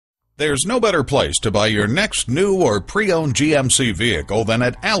There's no better place to buy your next new or pre-owned GMC vehicle than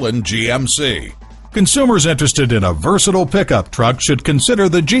at Allen GMC. Consumers interested in a versatile pickup truck should consider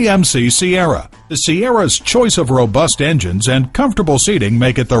the GMC Sierra. The Sierra's choice of robust engines and comfortable seating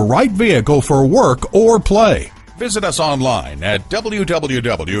make it the right vehicle for work or play. Visit us online at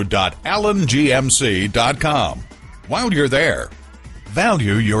www.allengmc.com. While you're there,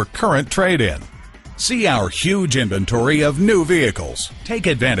 value your current trade-in. See our huge inventory of new vehicles. Take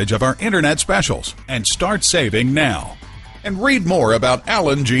advantage of our internet specials and start saving now. And read more about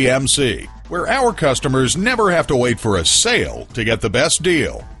Allen GMC, where our customers never have to wait for a sale to get the best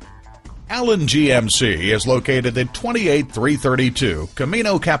deal. Allen GMC is located at 28332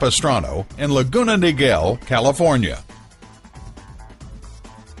 Camino Capistrano in Laguna Niguel, California.